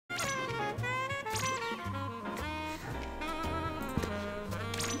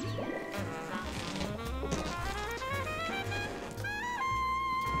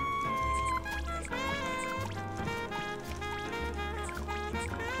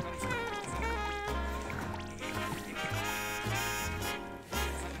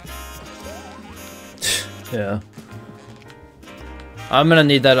Yeah. I'm gonna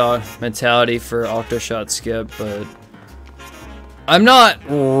need that mentality for Octo Shot Skip, but I'm not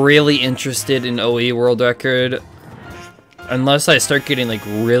really interested in OE World Record unless I start getting like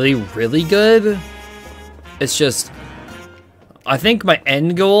really, really good. It's just, I think my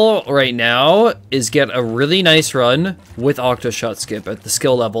end goal right now is get a really nice run with Octo Shot Skip at the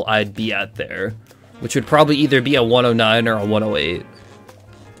skill level I'd be at there, which would probably either be a 109 or a 108.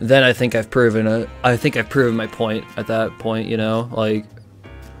 Then I think I've proven it. I think I've proven my point at that point, you know? Like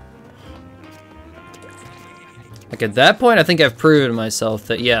at that point, I think I've proven myself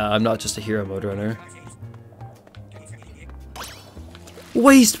that, yeah, I'm not just a hero mode runner.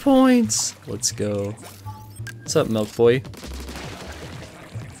 Waste points! Let's go. What's up, Milk Boy?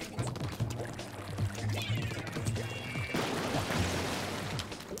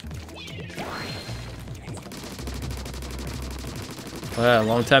 Wow,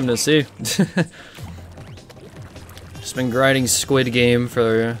 long time no see. Just been grinding Squid Game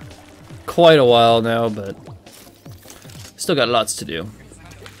for quite a while now, but still got lots to do.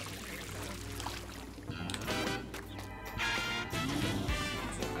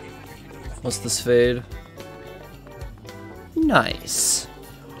 What's this fade? Nice.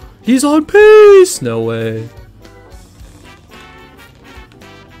 He's on pace! No way.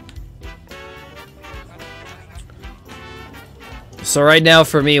 So right now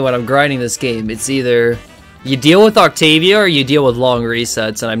for me, when I'm grinding this game, it's either you deal with Octavia or you deal with long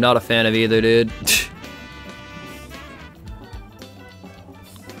resets, and I'm not a fan of either, dude.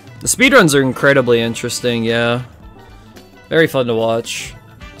 The speedruns are incredibly interesting, yeah. Very fun to watch,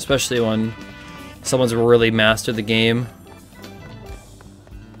 especially when someone's really mastered the game.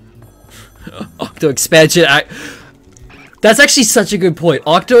 Octo expansion, that's actually such a good point.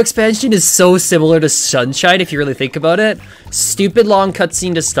 Octo expansion is so similar to Sunshine if you really think about it. Stupid long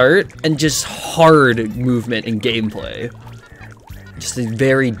cutscene to start, and just hard movement and gameplay. Just a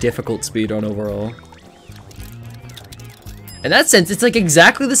very difficult speedrun overall. In that sense, it's like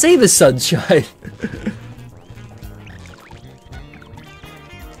exactly the same as Sunshine.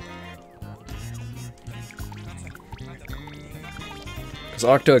 Because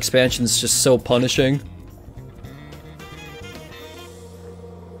Octo expansion is just so punishing.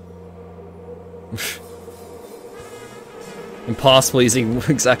 Impossible using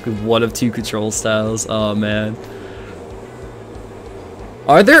exactly one of two control styles. Oh man.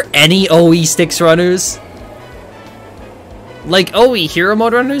 Are there any OE sticks runners? Like OE hero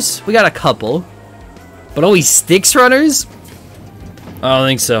mode runners? We got a couple. But OE sticks runners? I don't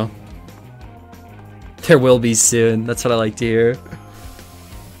think so. There will be soon. That's what I like to hear.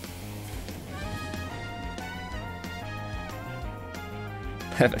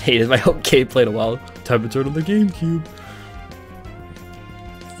 I haven't hated my own gameplay in a while. Time to turn on the GameCube.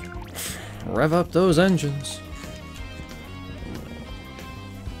 Rev up those engines.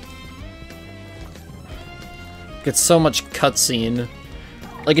 Get so much cutscene.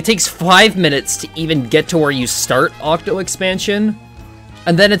 Like, it takes 5 minutes to even get to where you start Octo expansion,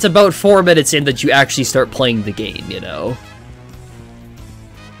 and then it's about 4 minutes in that you actually start playing the game, you know?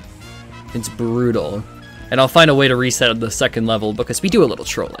 It's brutal. And I'll find a way to reset at the second level because we do a little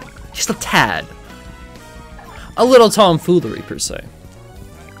trolling. Just a tad. A little tomfoolery, per se.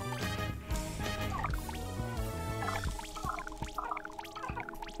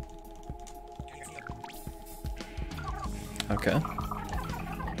 Okay.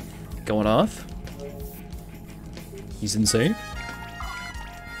 Going off. He's insane.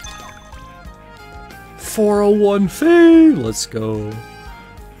 401 fade! Let's go.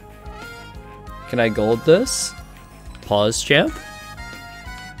 Can I gold this? Pause, champ.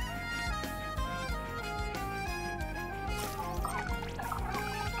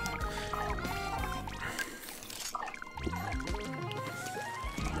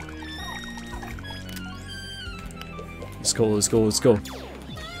 Let's go, let's go, let's go.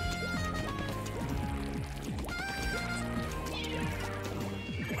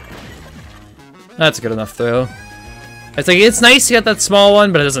 That's good enough though. It's like, it's nice to get that small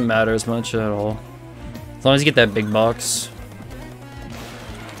one, but it doesn't matter as much at all. As long as you get that big box.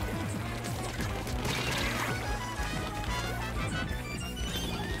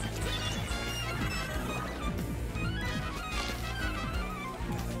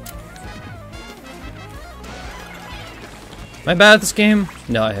 Am I bad at this game?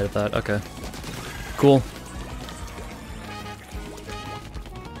 No, I hit that. Okay. Cool.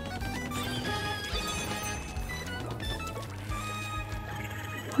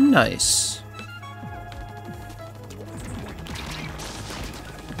 Nice.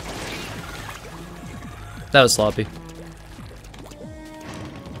 That was sloppy.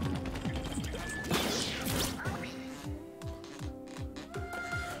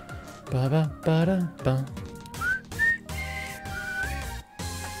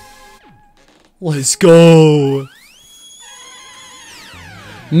 Let's go!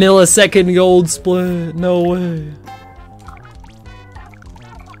 Millisecond gold split, no way.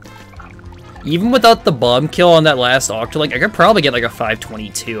 Even without the bomb kill on that last Octo, like, I could probably get like a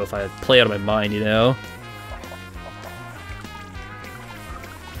 522 if I play out of my mind, you know?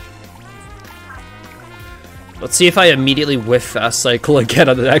 Let's see if I immediately whiff Fast Cycle again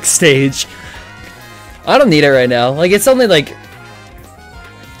on the next stage. I don't need it right now. Like, it's only like...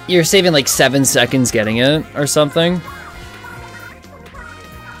 You're saving like 7 seconds getting it, or something.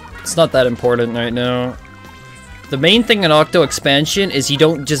 It's not that important right now. The main thing in Octo Expansion is you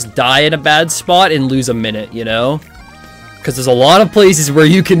don't just die in a bad spot and lose a minute, you know? Because there's a lot of places where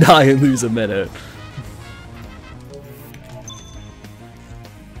you can die and lose a minute.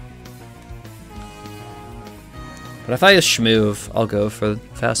 But if I just schmoove, I'll go for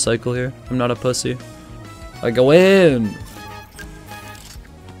Fast Cycle here. I'm not a pussy. I go in!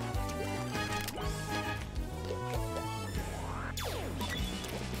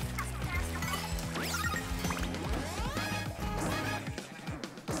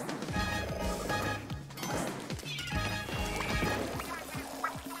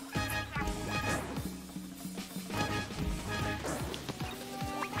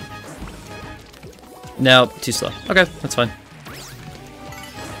 No, too slow. Okay, that's fine.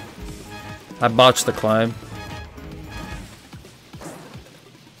 I botched the climb.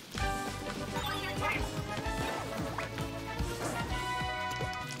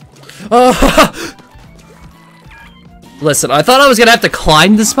 Oh! Listen, I thought I was gonna have to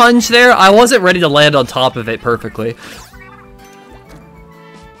climb the sponge there. I wasn't ready to land on top of it perfectly.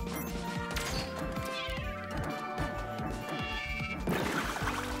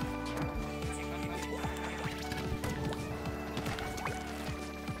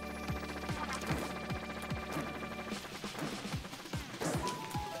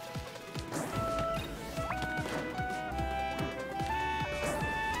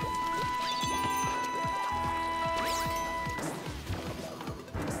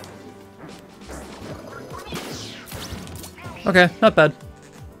 Okay, not bad.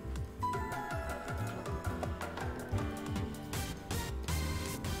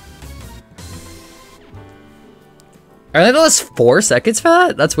 I think I lost 4 seconds for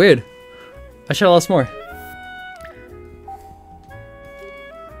that? That's weird. I should have lost more.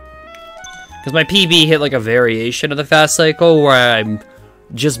 Because my PB hit like a variation of the fast cycle where I'm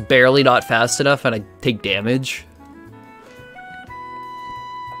just barely not fast enough and I take damage.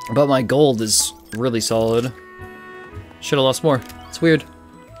 But my gold is really solid. Should have lost more. It's weird.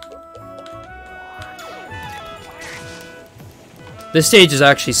 This stage is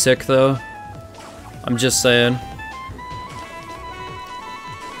actually sick though. I'm just saying.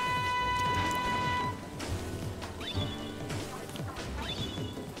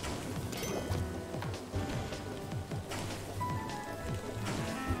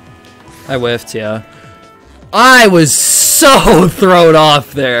 I whiffed, yeah. I was so thrown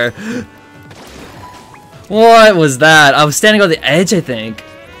off there. What was that? I was standing on the edge, I think.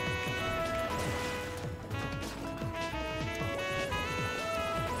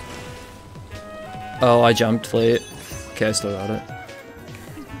 Oh, I jumped late. Okay, I still got it.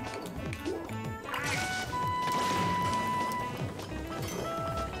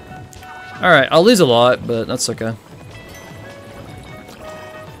 Alright, I'll lose a lot, but that's okay.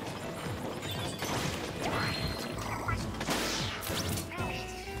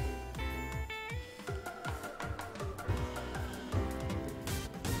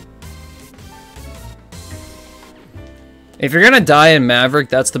 If you're gonna die in Maverick,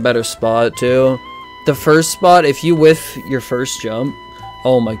 that's the better spot, too. The first spot, if you whiff your first jump,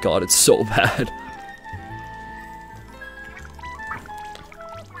 oh my god, it's so bad.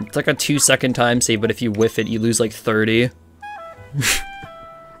 It's like a 2-second time save, but if you whiff it, you lose like 30.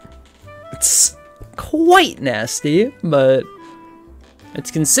 It's quite nasty, but it's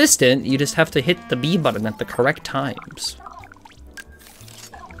consistent. You just have to hit the B button at the correct times.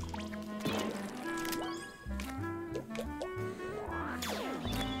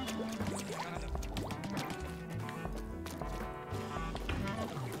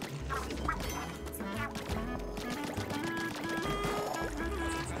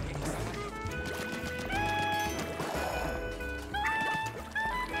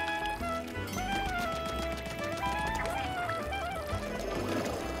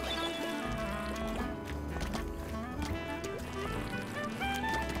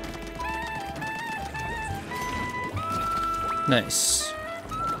 Nice.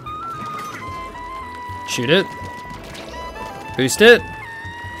 Shoot it. Boost it.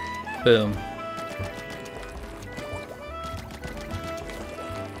 Boom.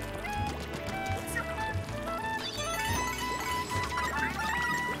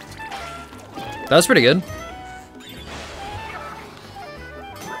 That was pretty good.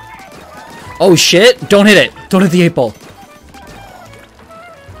 Oh shit! Don't hit it! Don't hit the 8-ball!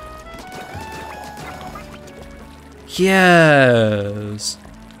 Yes!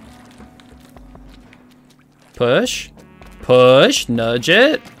 Push. Push. Nudge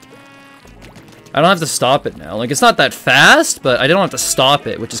it. I don't have to stop it now. Like, it's not that fast, but I don't have to stop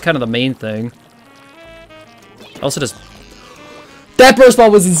it, which is kind of the main thing. Also just... That burst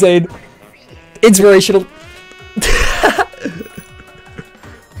ball was insane! Inspirational.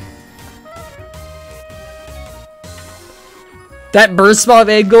 That burst bomb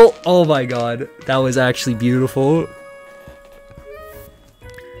angle, oh my god, that was actually beautiful.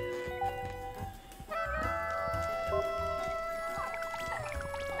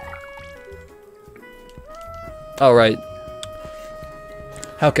 All right.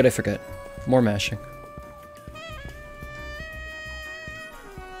 How could I forget? More mashing.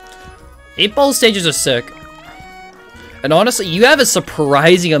 8-ball stages are sick. And honestly, you have a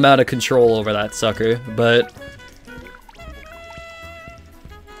surprising amount of control over that sucker, but...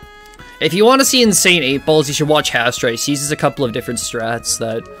 If you want to see insane 8-balls, you should watch Hastrice. He uses a couple of different strats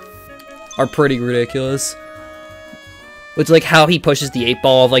that are pretty ridiculous. Which, like, how he pushes the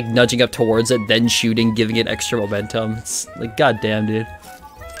 8-ball of, like, nudging up towards it, then shooting, giving it extra momentum. It's, like, goddamn, dude.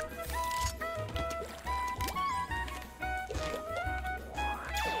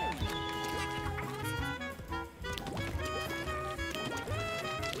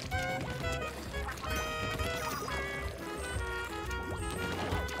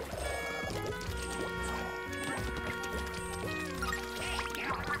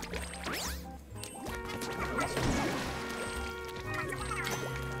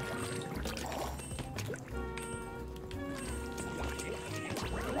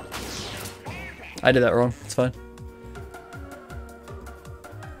 I did that wrong. It's fine.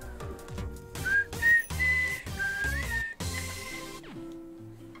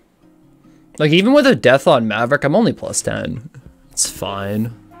 Like, even with a death on Maverick, I'm only plus 10. It's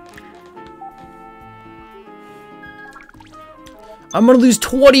fine. I'm gonna lose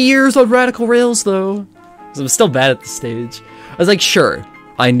 20 years on Radical Rails, though. Because I'm still bad at the stage. I was like, sure,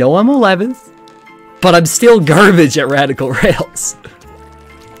 I know I'm 11th, but I'm still garbage at Radical Rails.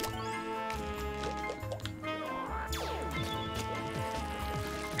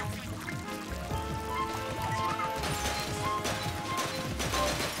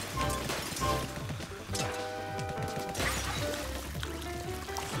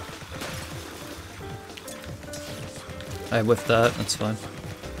 I whiffed that, that's fine.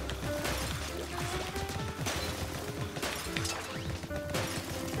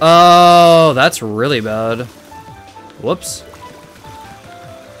 Oh, that's really bad. Whoops.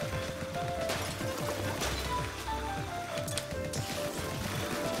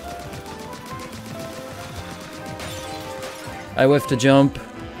 I whiffed a jump.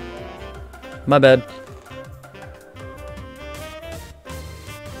 My bad.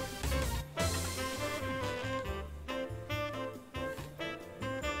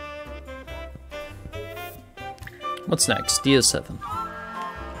 What's next? DS7.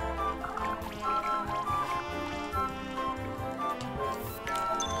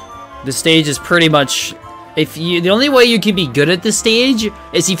 The stage is pretty much... the only way you can be good at this stage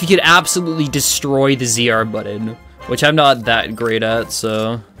is if you could absolutely destroy the ZR button, which I'm not that great at,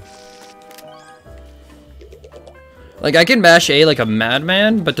 so... Like, I can mash A like a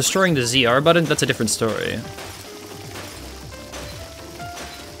madman, but destroying the ZR button, that's a different story.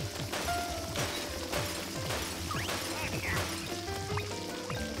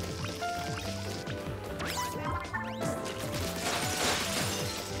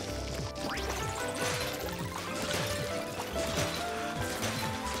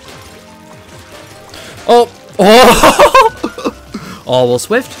 Oh! Oh! Oh, well,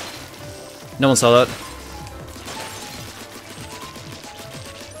 Swift? No one saw that.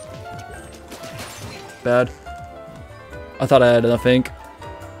 Bad. I thought I had enough ink.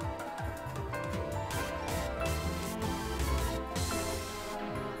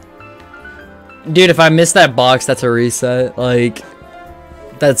 Dude, if I miss that box, that's a reset. Like,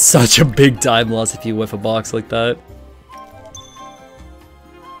 that's such a big time loss if you whiff a box like that.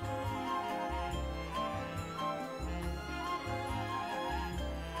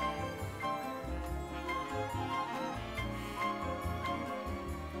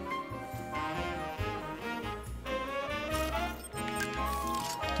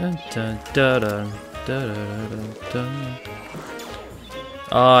 Dun, dun, dun, dun, dun, dun, dun.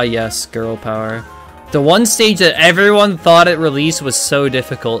 Ah, yes, girl power. The one stage that everyone thought it released was so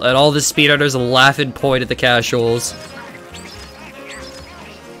difficult, and all the speedrunners laugh and point at the casuals.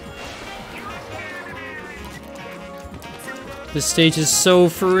 This stage is so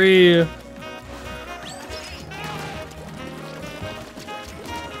free.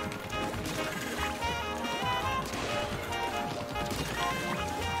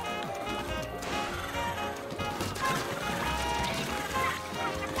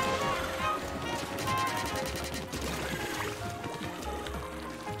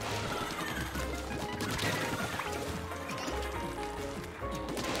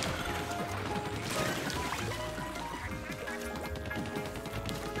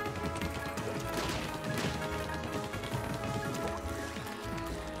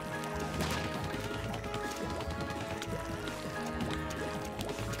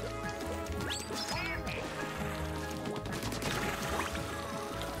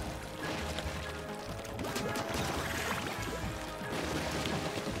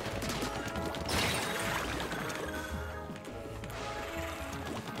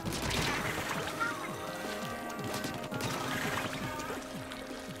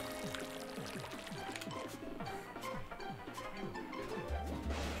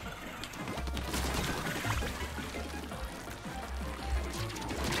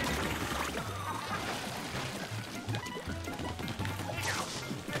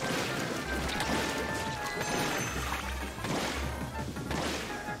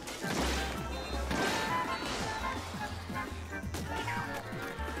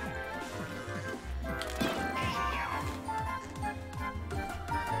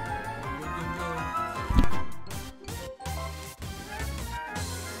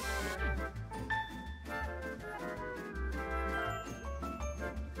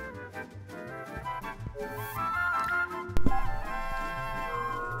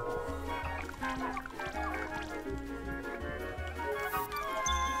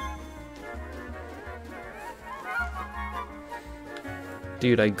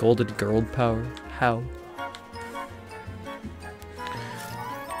 Dude, I golded girl power. How?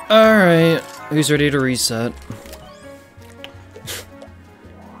 Alright, who's ready to reset?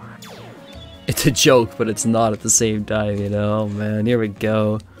 It's a joke, but it's not at the same time, you know? Oh man, here we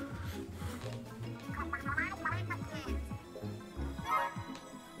go.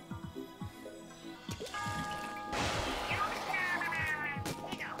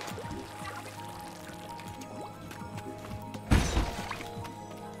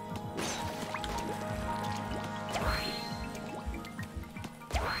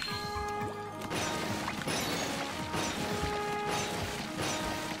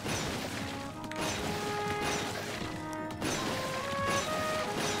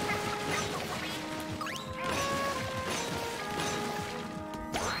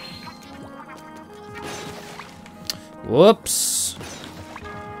 Whoops.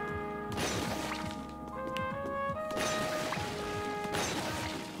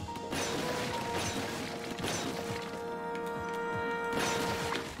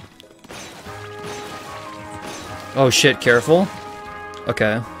 Oh shit, careful.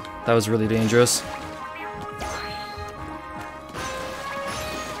 Okay, that was really dangerous.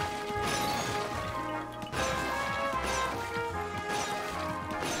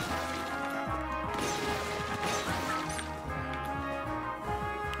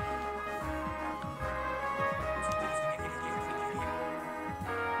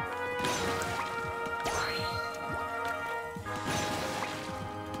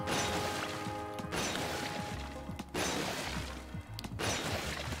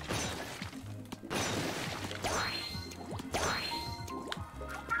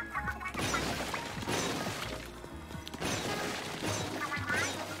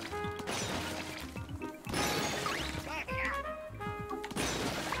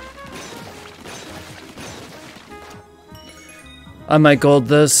 I might gold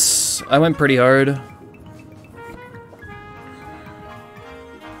this. I went pretty hard.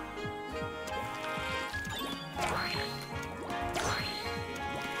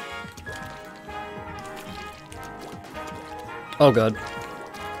 Oh god.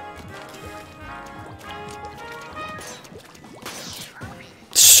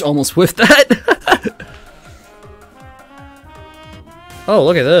 Almost whiffed that. Oh,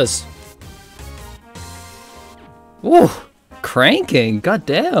 look at this. Woo! Cranking,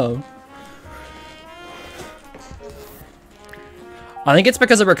 goddamn. I think it's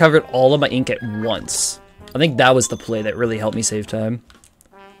because I recovered all of my ink at once. I think that was the play that really helped me save time.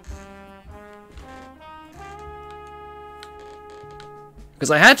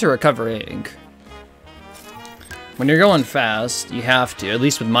 Because I had to recover ink. When you're going fast, you have to, at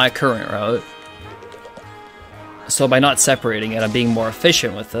least with my current route. So by not separating it, I'm being more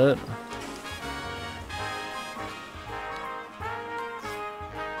efficient with it.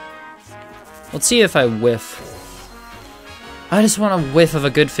 Let's see if I whiff. I just want a whiff of a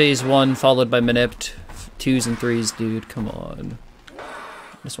good phase 1 followed by manipped 2s and 3s, dude. Come on.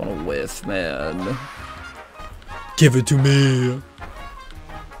 I just want a whiff, man. Give it to me.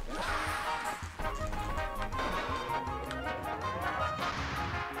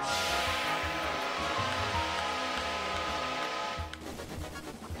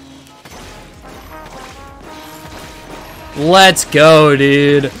 Let's go,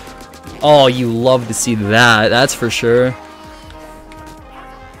 dude. Oh, you love to see that. That's for sure.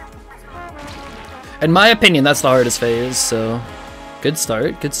 In my opinion, that's the hardest phase, so good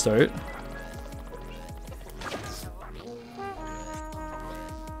start, good start.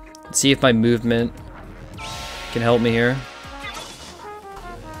 Let's see if my movement can help me here.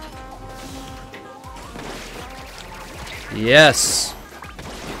 Yes.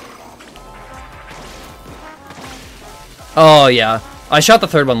 Oh, yeah. I shot the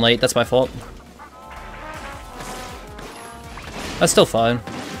third one late. That's my fault. That's still fine.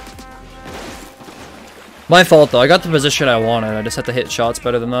 My fault, though. I got the position I wanted. I just had to hit shots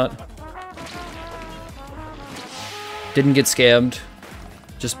better than that. Didn't get scammed.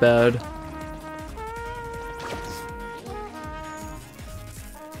 Just bad.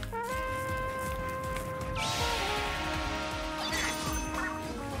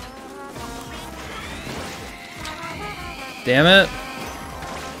 Damn it.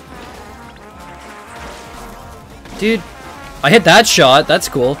 Dude, I hit that shot. That's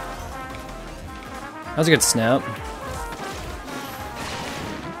cool. That was a good snap.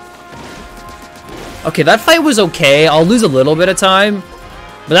 Okay, that fight was okay. I'll lose a little bit of time,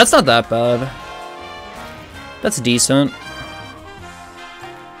 but that's not that bad. That's decent.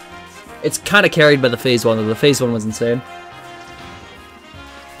 It's kind of carried by the phase 1, though. The phase 1 was insane.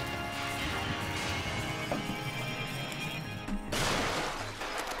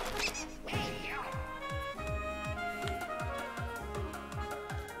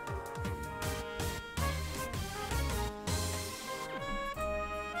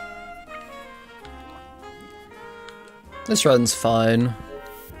 This run's fine.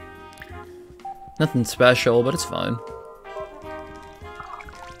 Nothing special, but it's fine.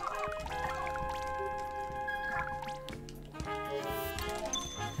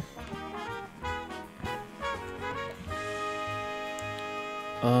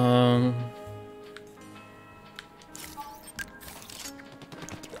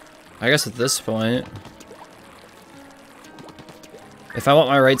 I guess at this point, if I want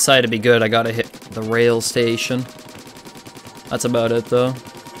my right side to be good, I gotta hit the rail station. That's about it, though.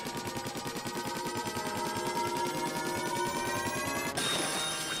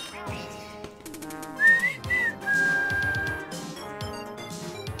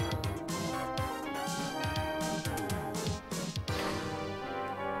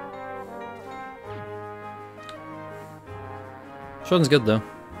 This one's good, though.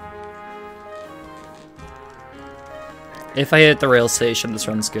 If I hit the rail station, this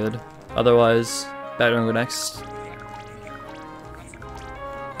run's good. Otherwise, better than go next.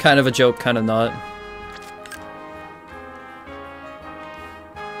 Kind of a joke, kind of not.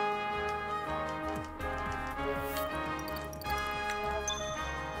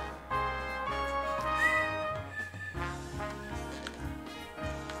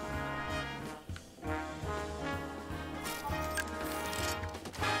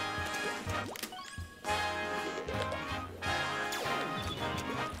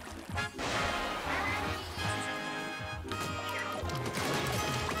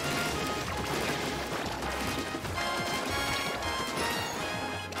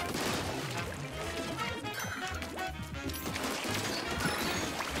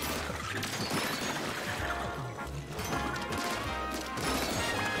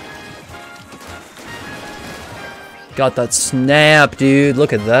 Got that snap, dude.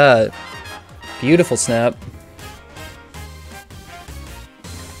 Look at that. Beautiful snap.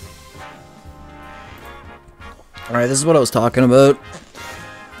 Alright, this is what I was talking about.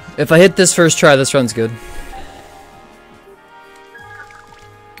 If I hit this first try, this run's good.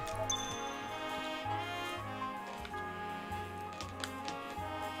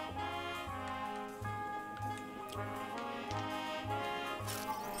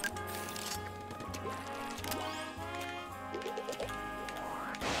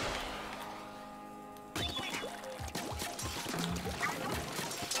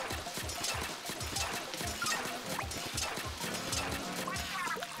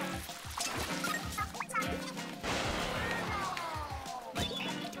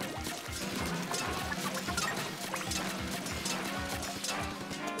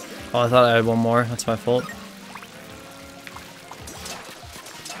 Oh, I thought I had one more. That's my fault.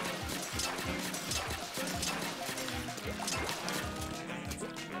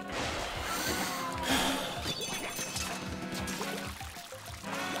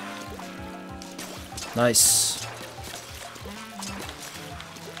 Nice.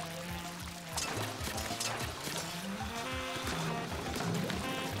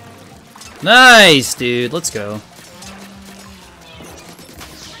 Nice, dude. Let's go.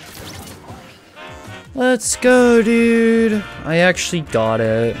 Let's go, dude. I actually got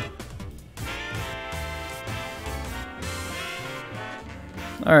it.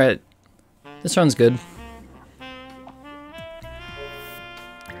 Alright. This run's good.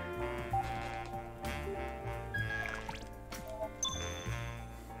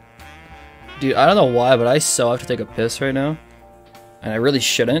 Dude, I don't know why, but I so have to take a piss right now. And I really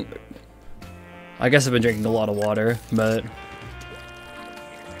shouldn't. I guess I've been drinking a lot of water, but...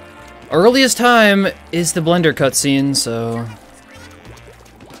 Earliest time is the blender cutscene, so...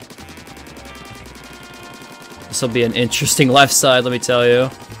 This'll be an interesting left side, let me tell you.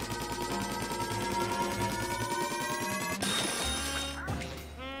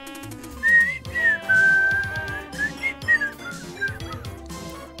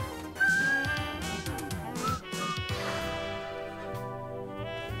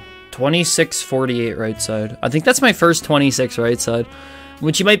 $26.48 right side. I think that's my first 26 right side.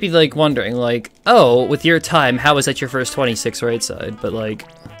 Which you might be like wondering, like, oh, with your time, how is that your first 26 right side? But like,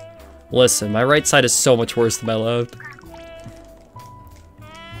 listen, my right side is so much worse than my left.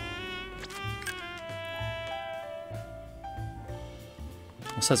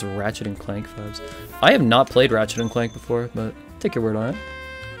 This has Ratchet and Clank vibes. I have not played Ratchet and Clank before, but take your word on it.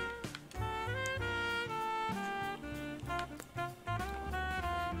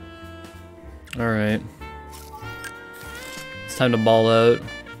 Alright. It's time to ball out.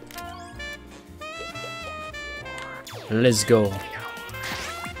 Let's go.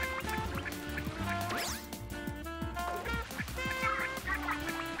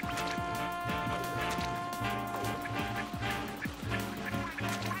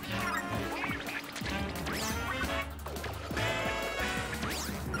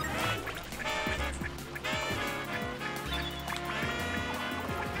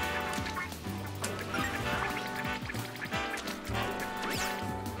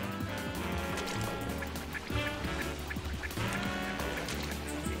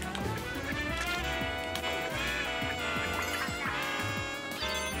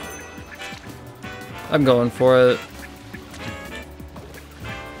 I'm going for it.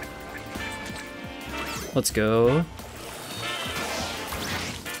 Let's go.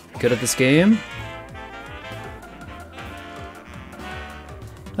 Good at this game.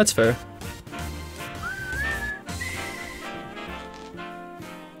 That's fair.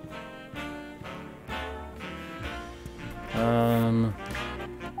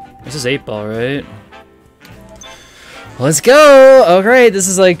 This is 8-ball, right? Let's go! Oh great, this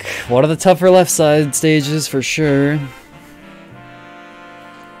is like one of the tougher left side stages for sure.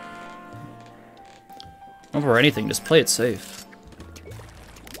 Over anything, just play it safe.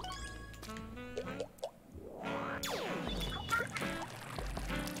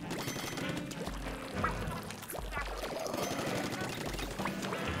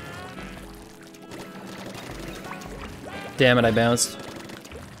 Damn it, I bounced.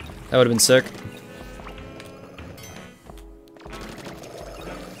 That would have been sick.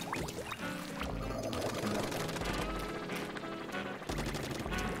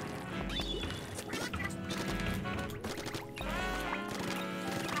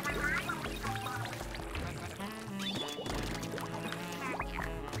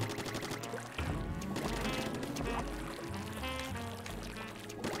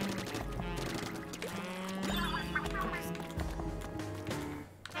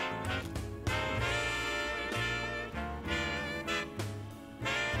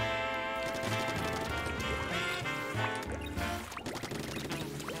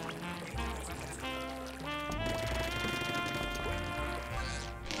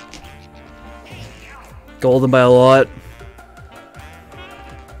 Golden by a lot.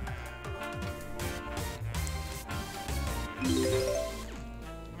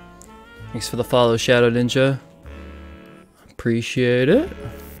 Thanks for the follow, Shadow Ninja. Appreciate it.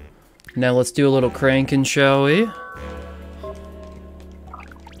 Now let's do a little cranking, shall we?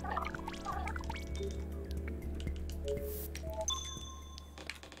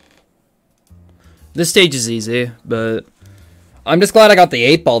 This stage is easy, but I'm just glad I got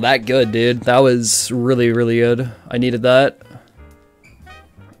the 8-ball that good, dude. That was really, really good. I needed that.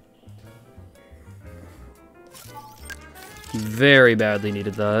 very badly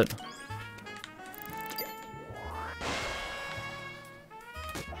needed that.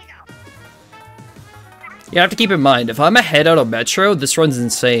 You have to keep in mind, if I'm ahead out of Metro, this run's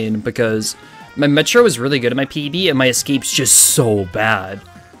insane, because my Metro is really good at my PB, and my escape's just so bad.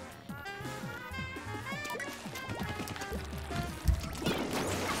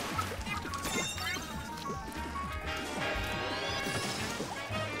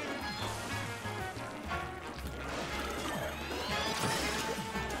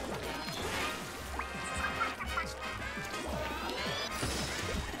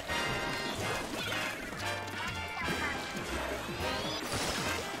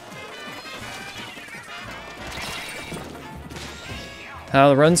 How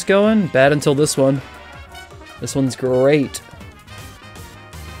the run's going? Bad until this one. This one's great.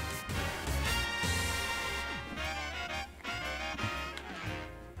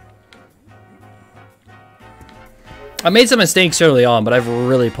 I made some mistakes early on, but I've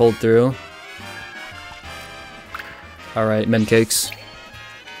really pulled through. Alright, Memcakes.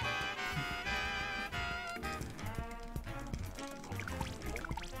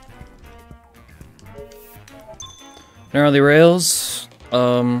 Gnarly rails.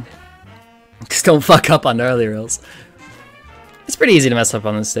 Just don't fuck up on gnarly rails. It's pretty easy to mess up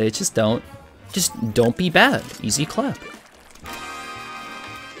on this stage. Just don't be bad. Easy clap.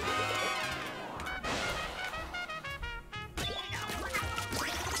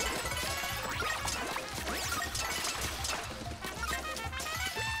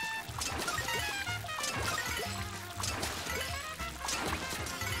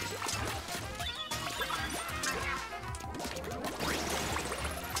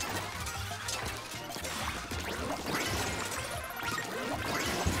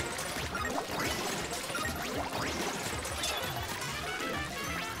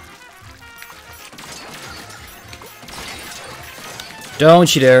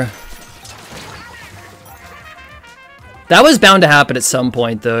 Don't you dare. That was bound to happen at some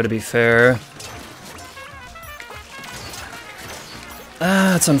point, though, to be fair.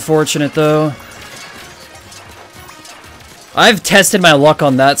 Ah, it's unfortunate, though. I've tested my luck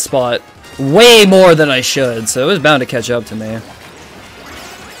on that spot way more than I should, so it was bound to catch up to me.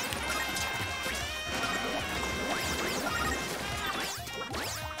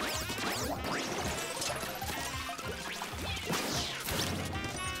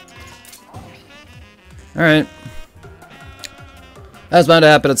 Alright. That was bound to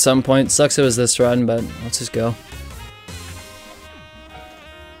happen at some point. Sucks it was this run, but let's just go.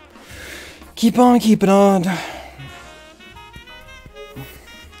 Keep on keeping on.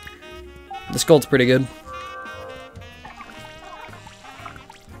 This gold's pretty good.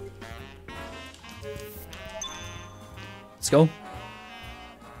 Let's go.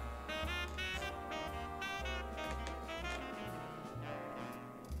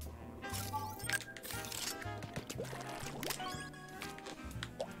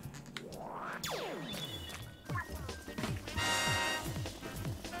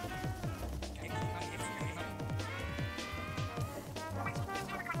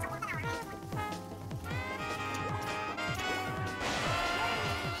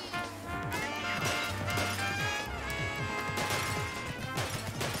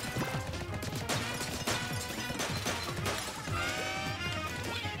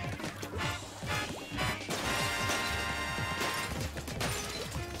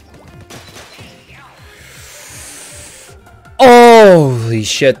 Holy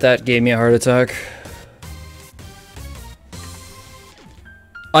shit, that gave me a heart attack.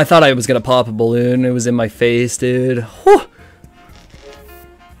 I thought I was gonna pop a balloon. It was in my face, dude. Whew.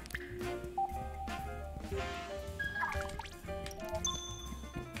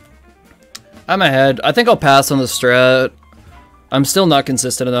 I'm ahead. I think I'll pass on the strat. I'm still not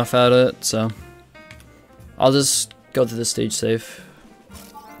consistent enough at it, so I'll just go through this stage safe.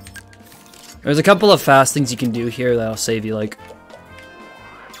 There's a couple of fast things you can do here that'll save you like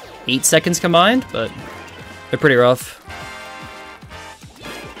 8 seconds combined, but they're pretty rough.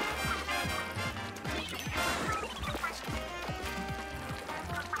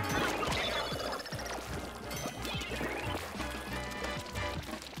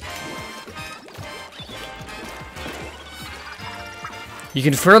 You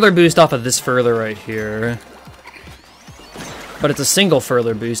can further boost off of this further right here. But it's a single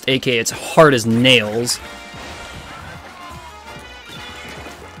further boost, aka it's hard as nails.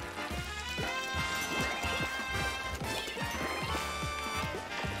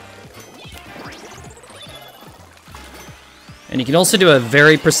 And you can also do a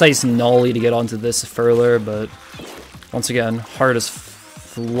very precise nollie to get onto this further, but once again, hard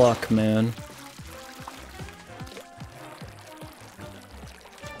as luck, man.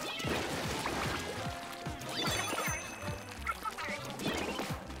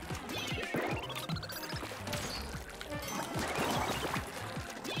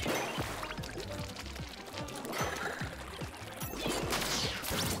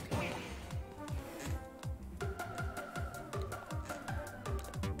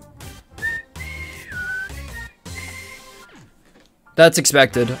 That's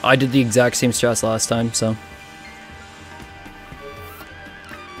expected. I did the exact same strats last time, so.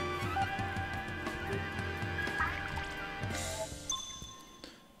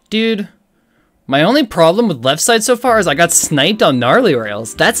 Dude, my only problem with left side so far is I got sniped on gnarly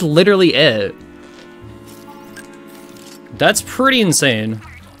rails. That's literally it. That's pretty insane.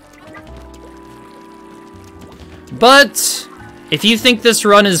 But if you think this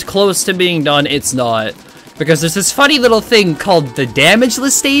run is close to being done, it's not. Because there's this funny little thing called the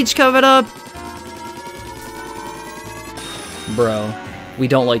damageless stage coming up. Bro, we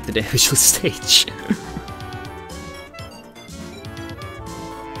don't like the damageless stage.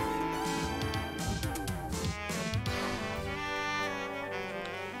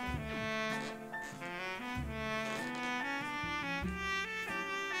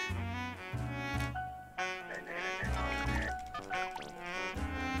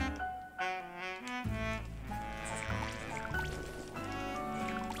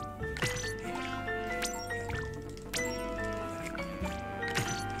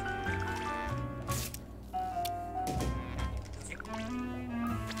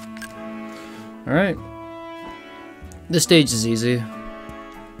 Alright. This stage is easy.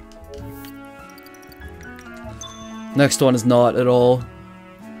 Next one is not at all.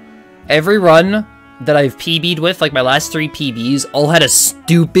 Every run that I've PB'd with, like my last 3 PBs, all had a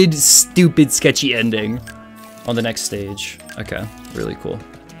stupid, sketchy ending on the next stage. Okay, really cool.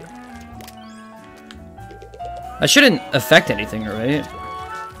 That shouldn't affect anything, right?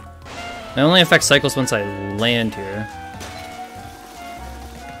 It only affects cycles once I land here.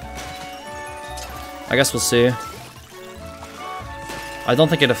 I guess we'll see. I don't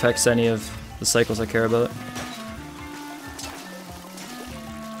think it affects any of the cycles I care about.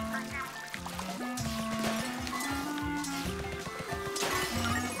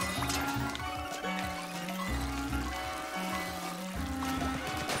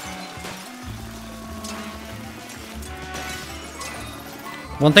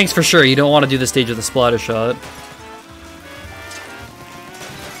 One thing's for sure, you don't want to do the stage with a splatter shot.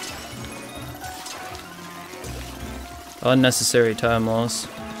 Unnecessary time loss.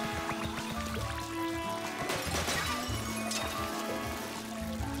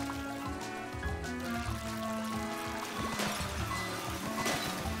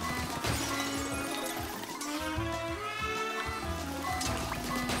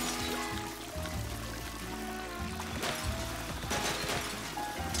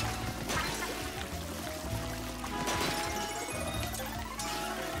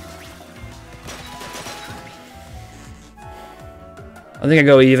 I think I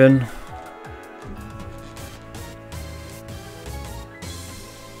go even.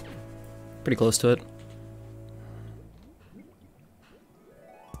 Pretty close to it.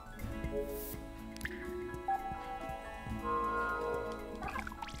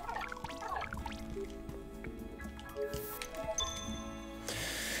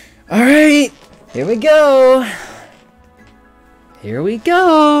 All right, here we go. Here we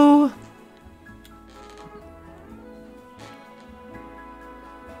go.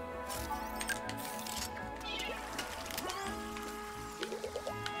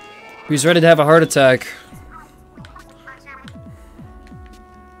 Who's ready to have a heart attack?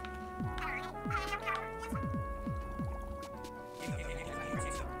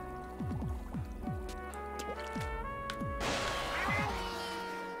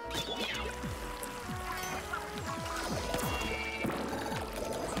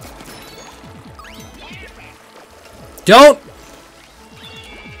 Don't!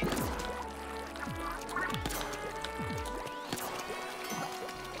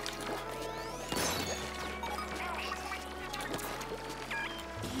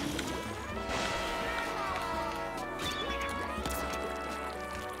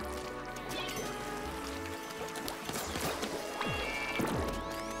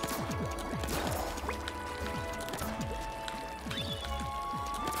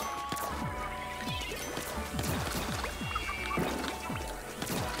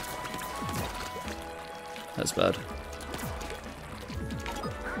 That's bad.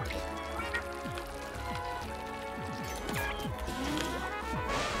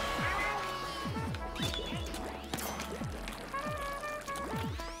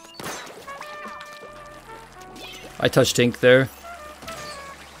 I touched ink there.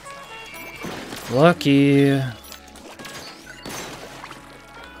 Lucky.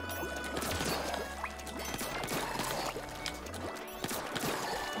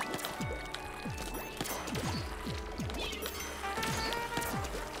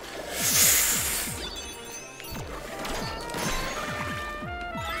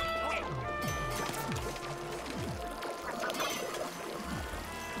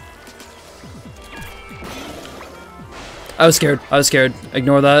 I was scared. I was scared.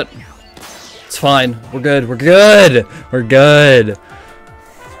 Ignore that. It's fine. We're good. We're good. We're good.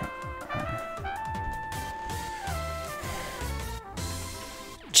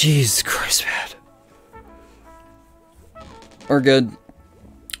 Jesus Christ, man. We're good.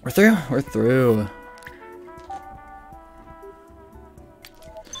 We're through. We're through.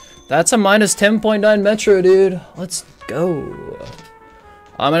 That's a minus 10.9 Metro, dude. Let's go.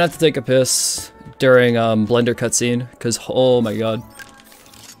 I'm gonna have to take a piss during Blender cutscene, because oh my god.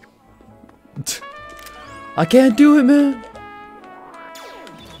 I can't do it, man.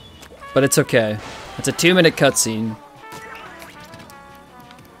 But it's okay. It's a 2-minute cutscene.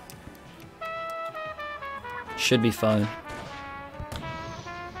 Should be fine.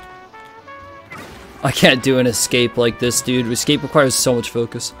 I can't do an escape like this, dude. Escape requires so much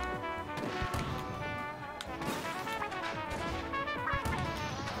focus.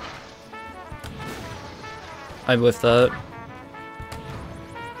 I'm with that.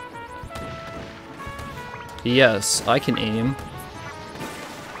 Yes, I can aim.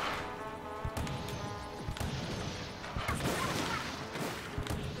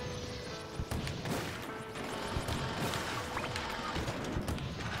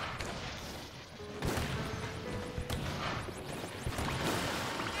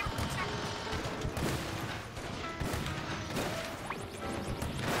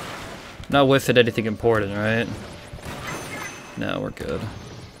 Not whiffing anything important, right? No, we're good.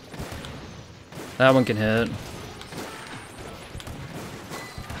 That one can hit.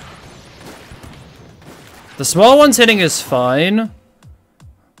 The small one's hitting is fine,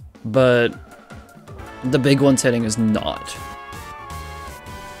 but the big one's hitting is not.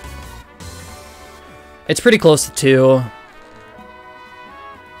 It's pretty close to 2.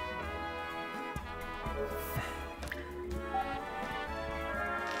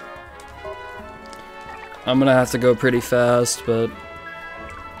 I'm gonna have to go pretty fast, but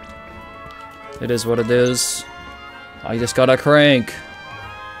it is what it is. I just gotta crank.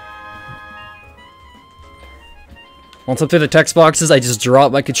 Once I'm through the text boxes, I just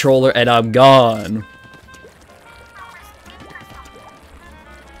drop my controller and I'm gone.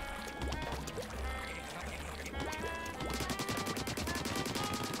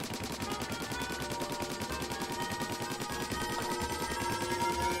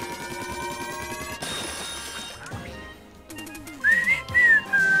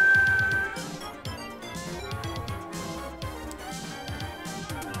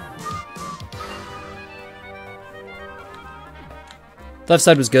 Left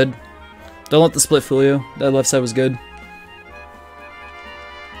side was good. Don't let the split fool you. That left side was good.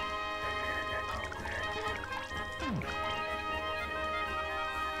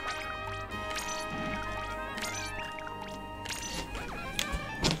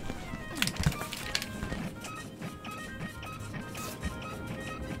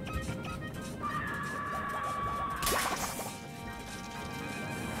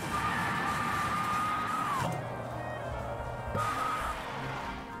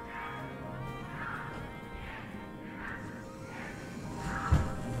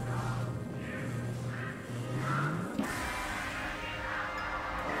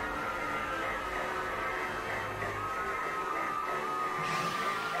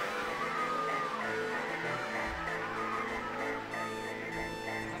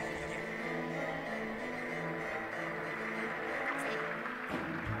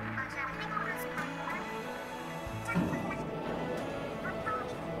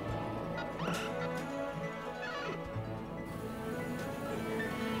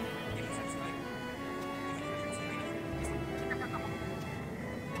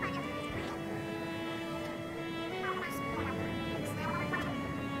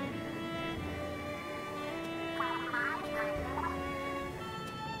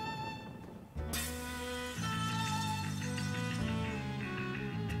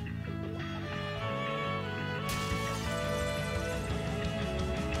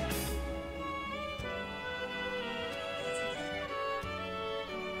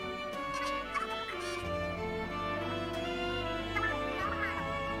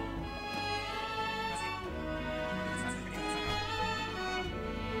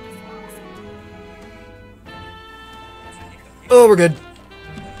 Oh, we're good.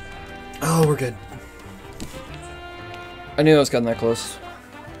 Oh, we're good. I knew I was getting that close.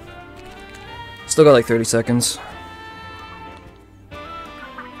 Still got like 30 seconds.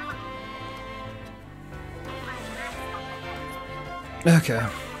 Okay.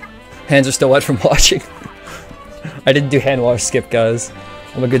 Hands are still wet from watching. I didn't do hand wash skip, guys.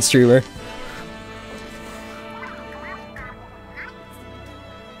 I'm a good streamer.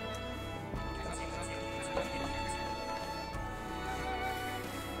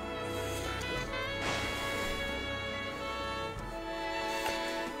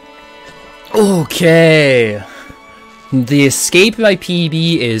 Okay. The escape by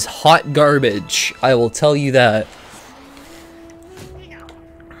PB is hot garbage. I will tell you that.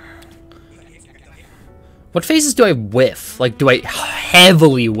 What phases do I whiff? Like, do I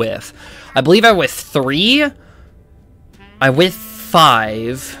heavily whiff? I believe I whiff 3. I whiff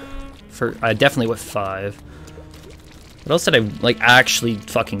 5. I definitely whiff 5. What else did I, like, actually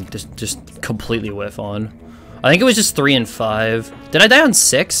fucking just completely whiff on? I think it was just 3 and 5. Did I die on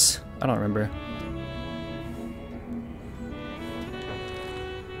 6? I don't remember.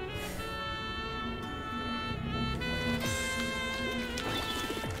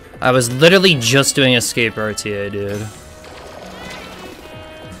 I was literally just doing escape RTA, dude.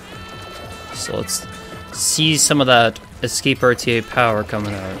 So let's see some of that escape RTA power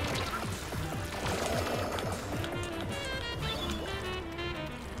coming out.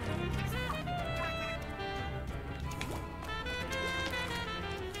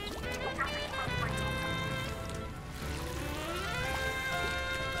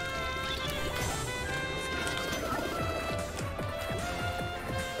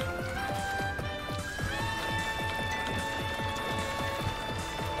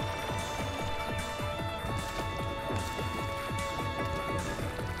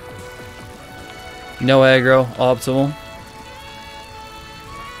 No aggro, optimal.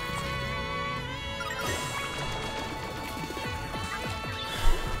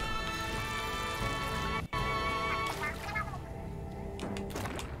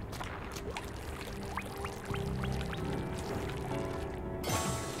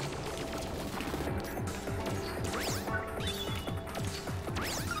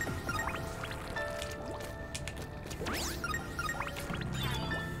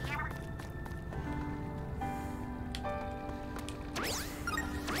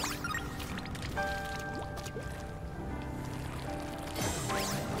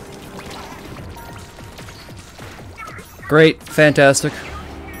 Great, fantastic.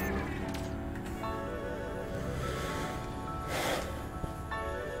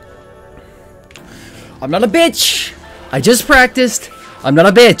 I'm not a bitch! I just practiced. I'm not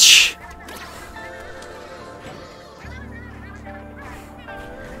a bitch.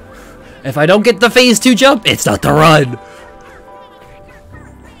 If I don't get the phase 2 jump, it's not the run.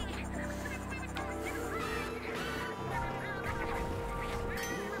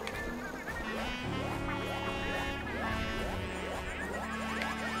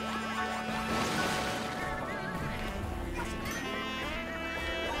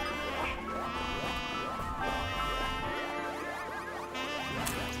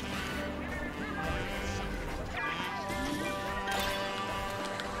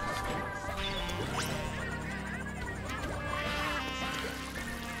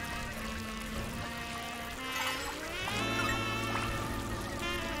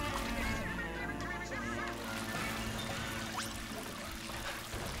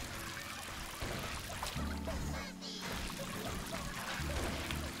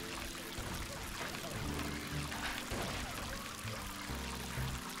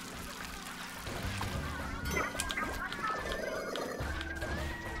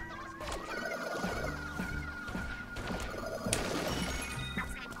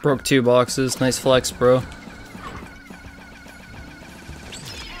 Broke 2 boxes. Nice flex, bro.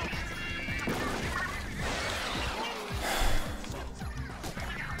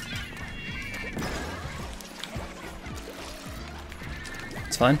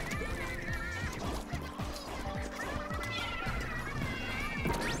 It's fine.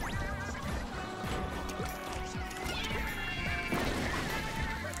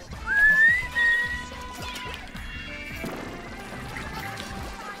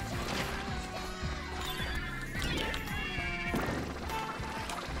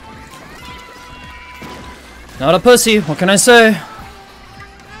 Not a pussy, what can I say?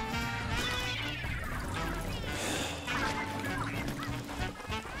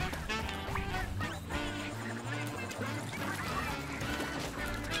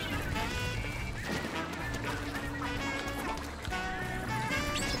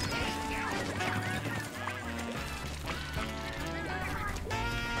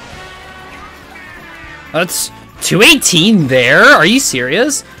 That's 218 there? Are you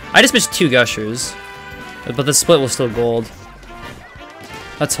serious? I just missed 2 gushers. But the split was still gold.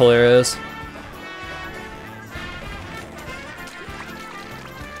 That's hilarious.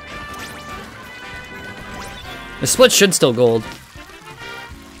 The split should still gold.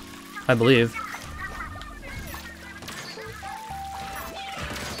 I believe.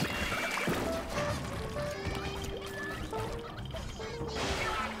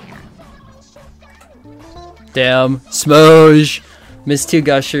 Damn. Smosh. Missed 2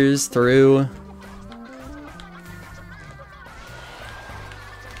 gushers through.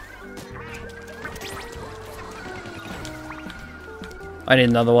 I need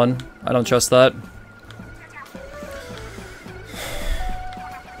another one. I don't trust that.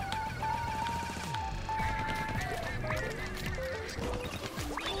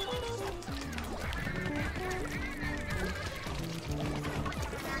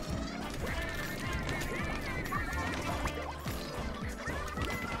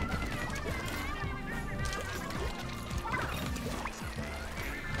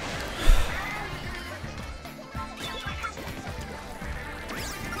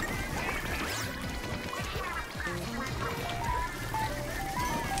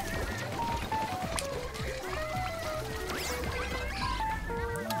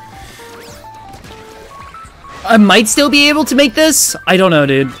 I might still be able to make this. I don't know,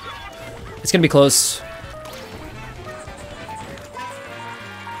 dude. It's gonna be close.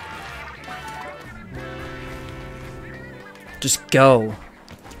 Just go.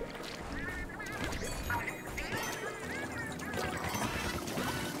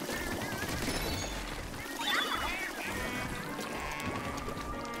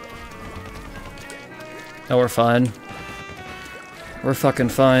 No, we're fine. We're fucking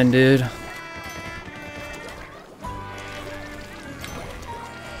fine, dude.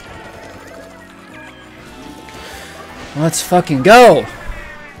 Let's fucking go!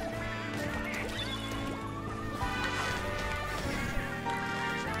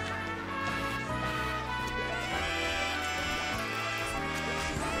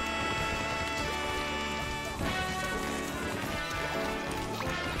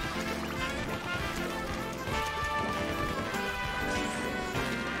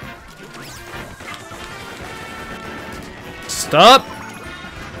 Stop!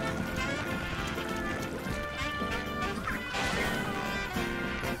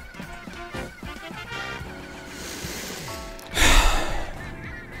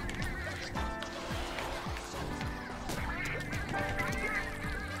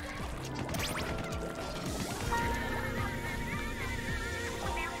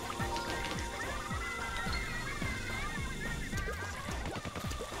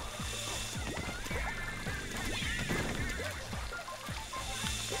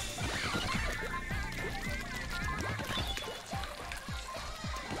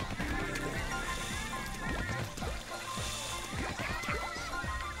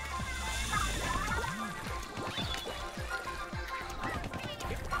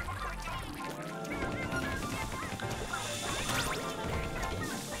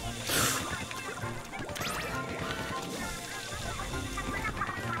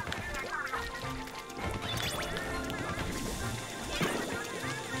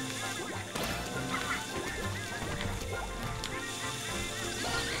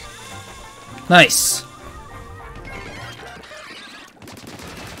 Nice.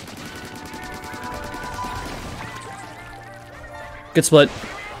 Good split.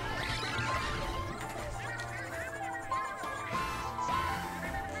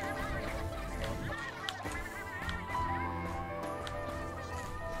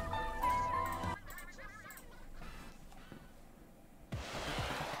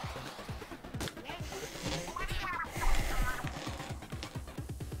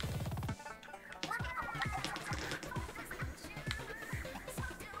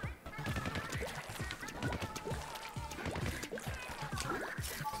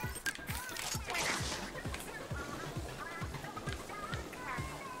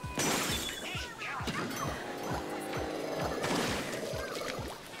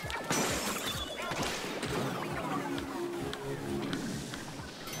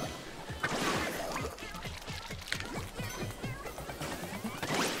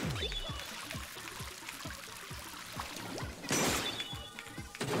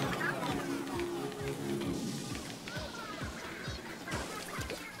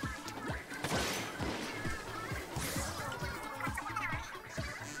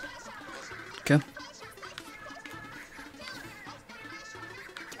 Okay.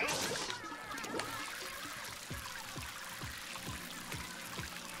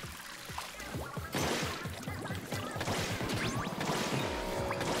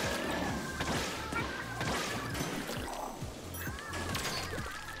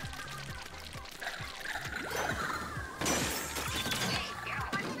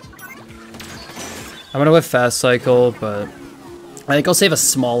 I'm gonna whip fast cycle, but I think I'll save a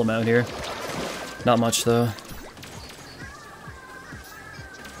small amount here. Not much though.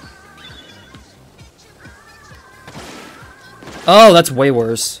 Oh, that's way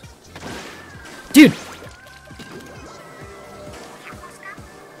worse. Dude!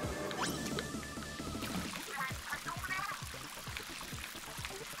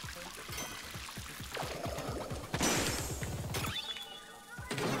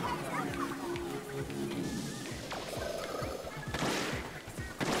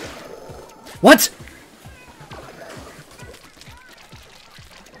 What?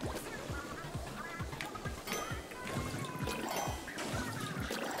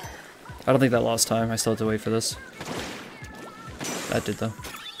 I don't think that lost time. I still have to wait for this. That did, though.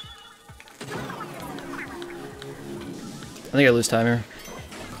 I think I lose time here.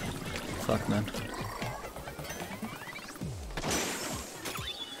 Fuck, man.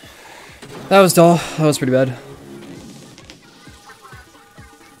 That was dull. That was pretty bad.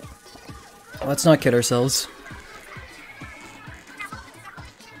 Let's not kid ourselves.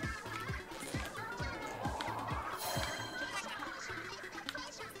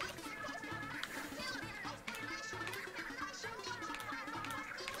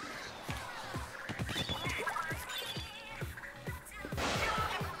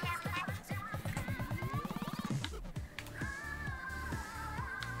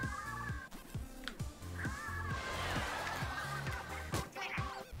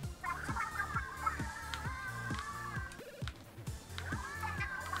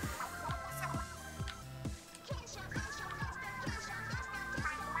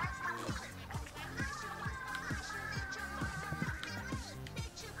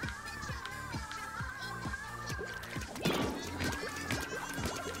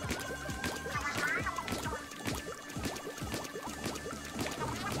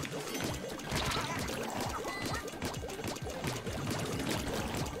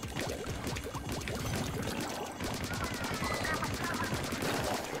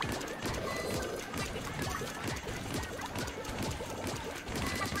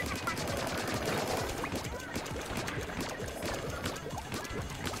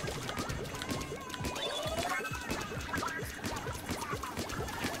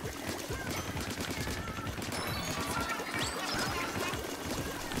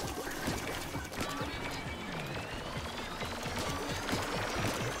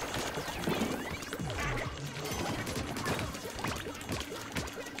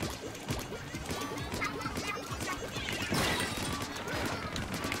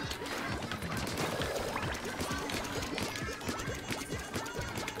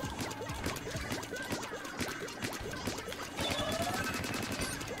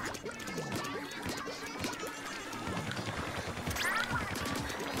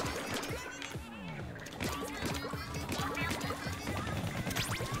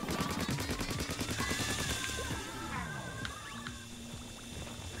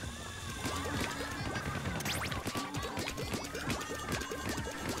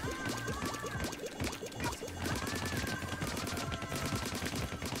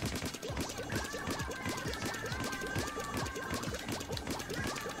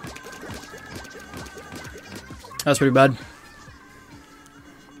 That's pretty bad.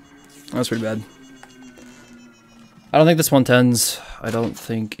 That's pretty bad. I don't think this 110s. I don't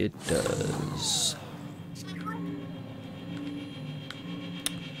think it does.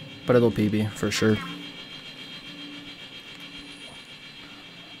 But it'll PB for sure.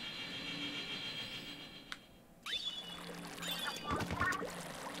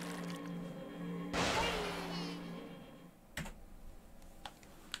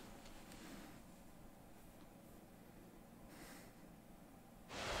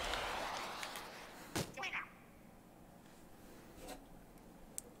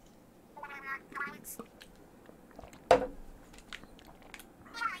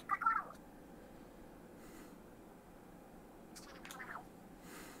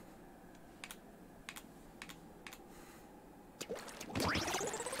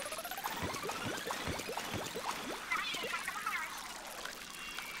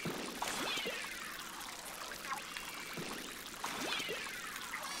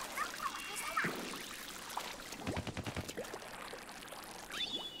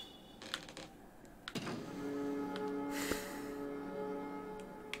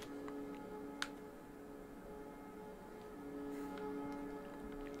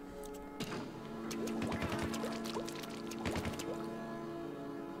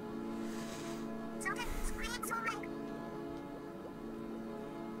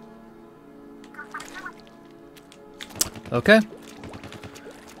 Okay.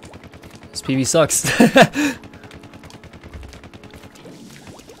 This PB sucks.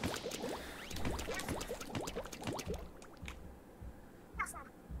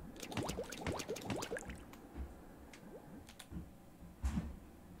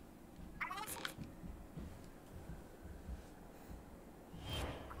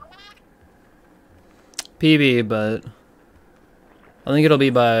 PB, but I think it'll be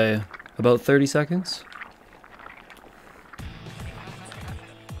by about 30 seconds.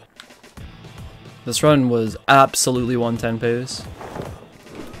 This run was absolutely 110 pace.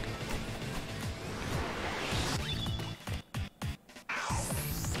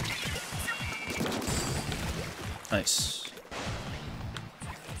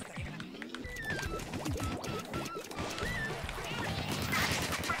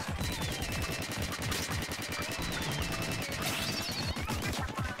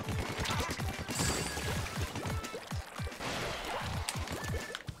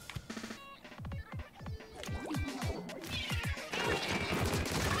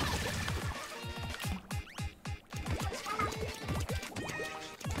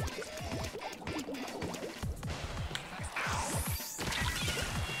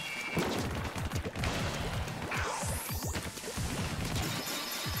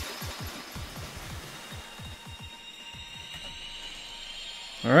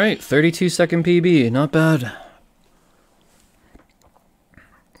 Alright, 32-second PB, not bad.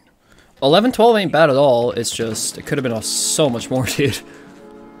 11-12 ain't bad at all, it's just, it could have been so much more, dude.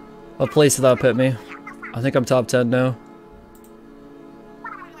 What place did that put me? I think I'm top 10 now.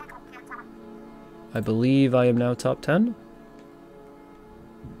 I believe I am now top 10?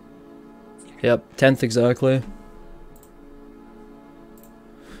 Yep, 10th exactly.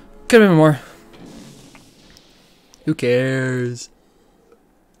 Could have been more. Who cares?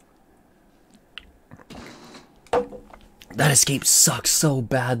 That escape sucks so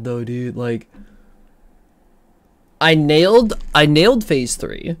bad though, dude. Like, I nailed phase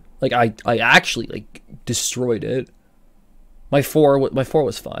 3. Like, I actually like destroyed it. My 4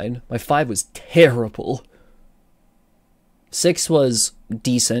 was fine. My 5 was terrible. 6 was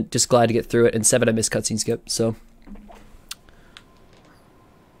decent, just glad to get through it, and 7 I missed cutscene skip, so.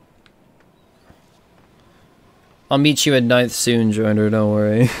 I'll meet you at 9th soon, Joiner, don't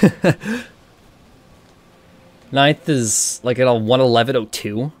worry. 9th is like at a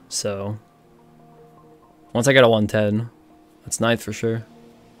 111.02, so. Once I get a 110, that's 9th for sure.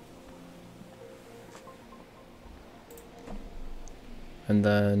 And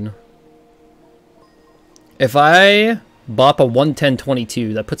then if I bop a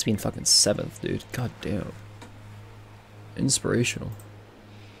 110.22, that puts me in fucking 7th, dude. God damn. Inspirational.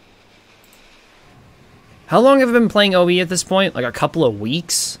 How long have I been playing OE at this point? Like a couple of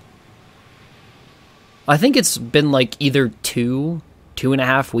weeks? I think it's been like either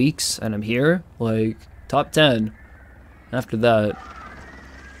 2.5 weeks, and I'm here. Like, top 10. After that.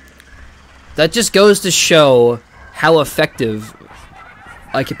 That just goes to show how effective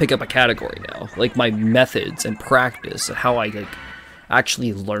I can pick up a category now. Like, my methods and practice and how I, like,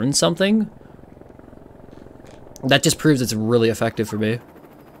 actually learn something. That just proves it's really effective for me.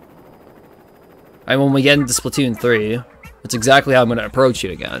 And when we get into Splatoon 3, that's exactly how I'm going to approach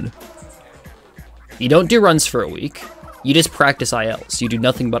it again. You don't do runs for a week. You just practice ILs. You do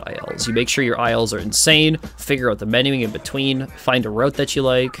nothing but ILs. You make sure your ILs are insane, figure out the menuing in between, find a route that you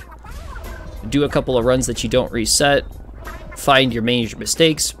like, do a couple of runs that you don't reset, find your major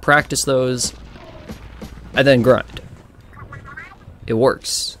mistakes, practice those, and then grind. It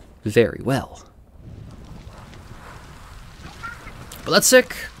works very well. But that's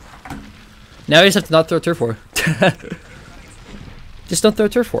sick. Now you just have to not throw turf war. Just don't throw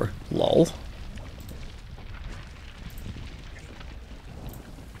turf war. Lol.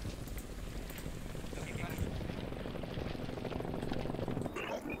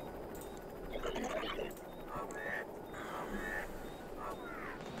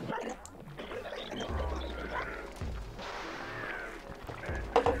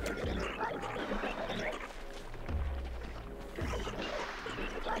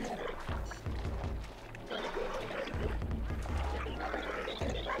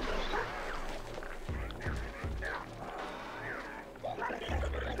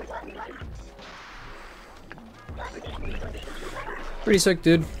 Pretty sick,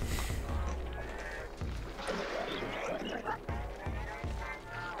 dude.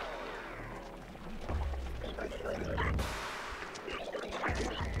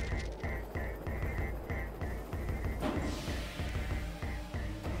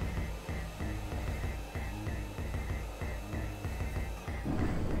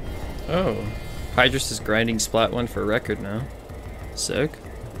 Oh, Hydrus is grinding Splat 1 for a record now. Sick.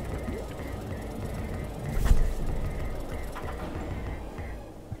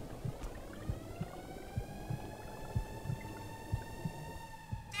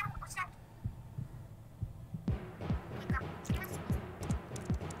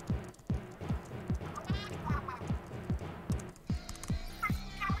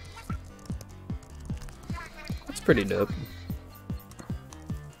 Pretty dope.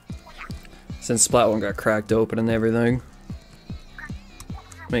 Since Splat 1 got cracked open and everything.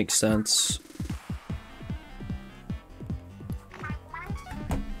 Makes sense.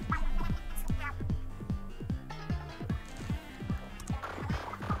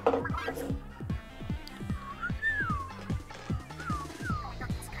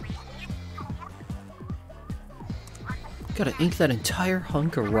 Gotta ink that entire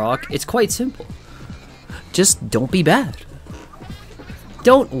hunk of rock. It's quite simple. Just don't be bad.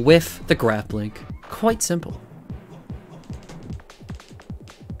 Don't whiff the grappling. Quite simple.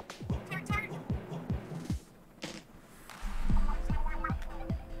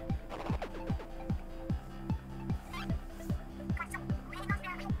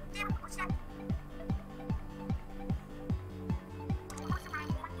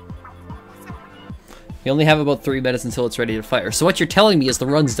 You only have about 3 minutes until it's ready to fire. So what you're telling me is the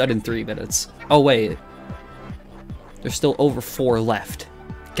run's done in 3 minutes. Oh wait. There's still over 4 left.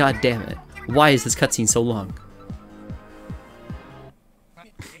 God damn it. Why is this cutscene so long?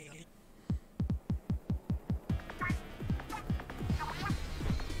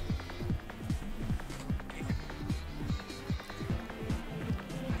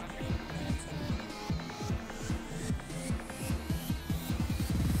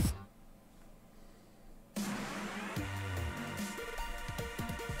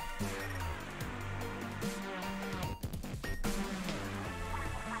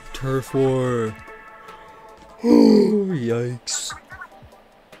 Turf war. Oh, yikes.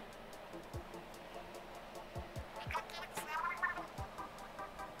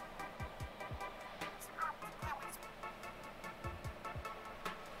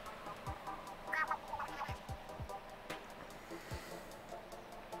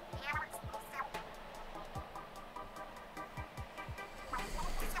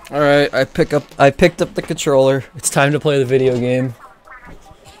 Alright, I picked up the controller. It's time to play the video game.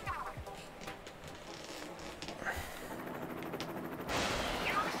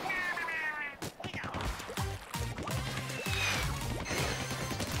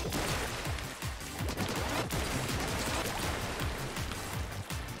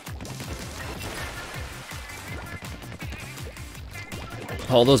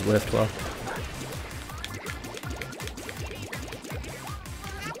 All those whiffed well.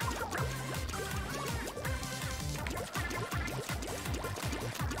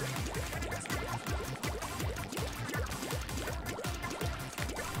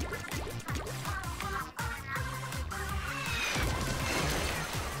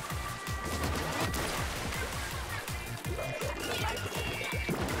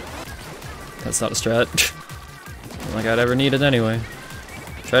 That's not a strat. Not like I'd ever need it anyway.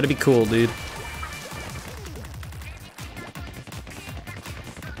 Try to be cool, dude.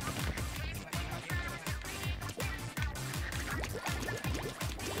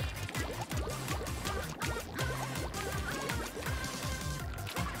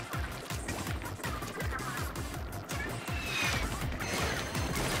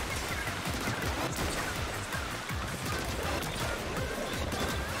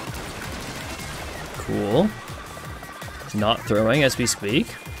 Cool. Not throwing as we speak.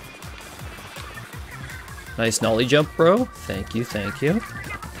 Nice nollie jump, bro. Thank you, thank you.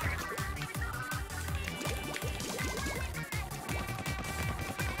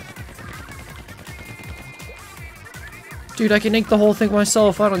 Dude, I can ink the whole thing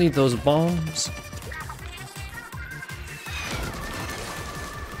myself. I don't need those bombs.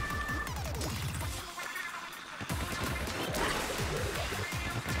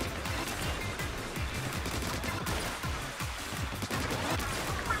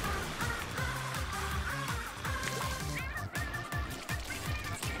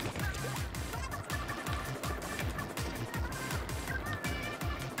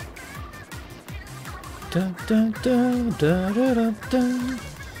 Dun, dun, dun, dun, dun, dun, dun.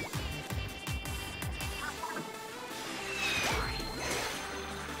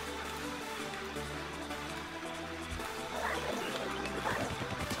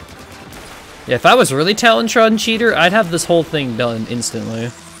 Yeah, if I was really Talentron cheater, I'd have this whole thing done instantly.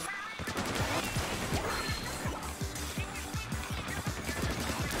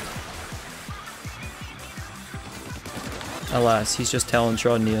 Alas, he's just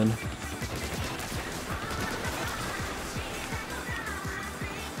Talentronian.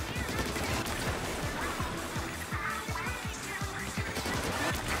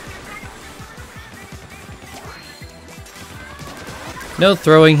 No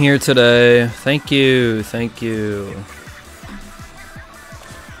throwing here today. Thank you, thank you.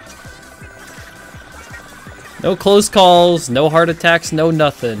 No close calls, no heart attacks, no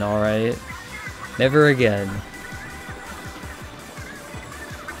nothing, alright? Never again.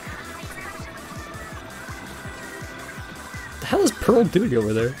 What the hell is Pearl doing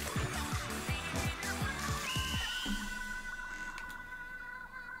over there?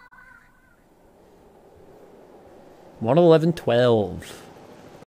 $111.12.